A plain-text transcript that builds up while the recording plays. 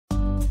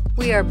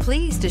We are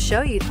pleased to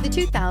show you the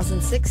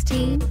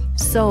 2016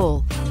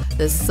 Soul.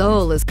 The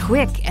Soul is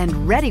quick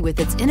and ready with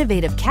its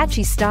innovative,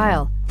 catchy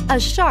style, a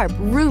sharp,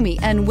 roomy,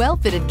 and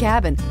well-fitted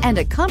cabin, and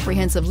a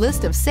comprehensive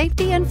list of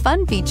safety and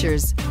fun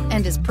features,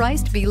 and is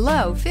priced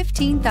below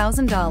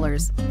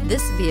 $15,000.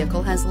 This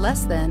vehicle has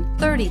less than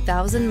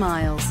 30,000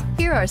 miles.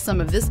 Here are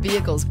some of this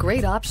vehicle's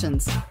great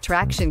options: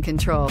 traction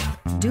control,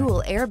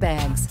 dual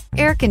airbags,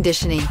 air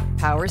conditioning,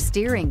 power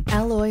steering,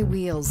 alloy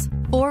wheels,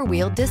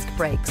 four-wheel disc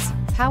brakes,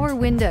 power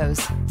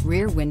windows,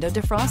 rear window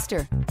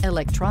defroster,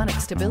 electronic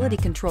stability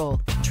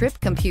control, trip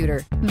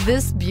computer.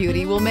 This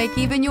beauty will make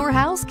even your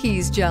house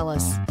keys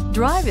jealous.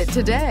 Drive it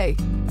today.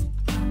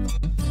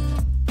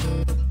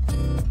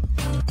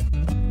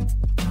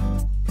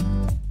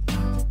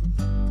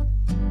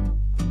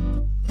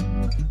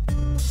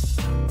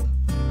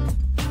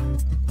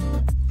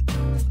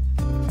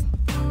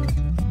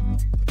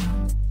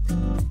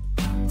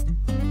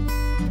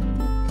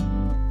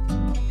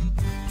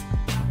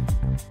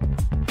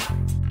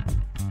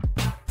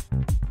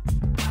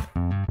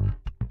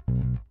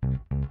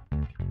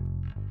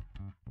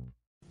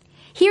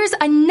 Here's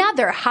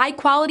another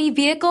high-quality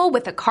vehicle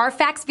with a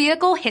Carfax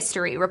Vehicle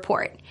History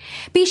Report.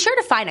 Be sure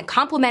to find a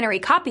complimentary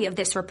copy of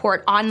this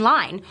report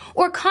online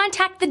or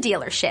contact the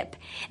dealership.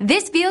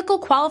 This vehicle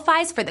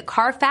qualifies for the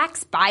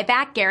Carfax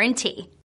Buyback Guarantee.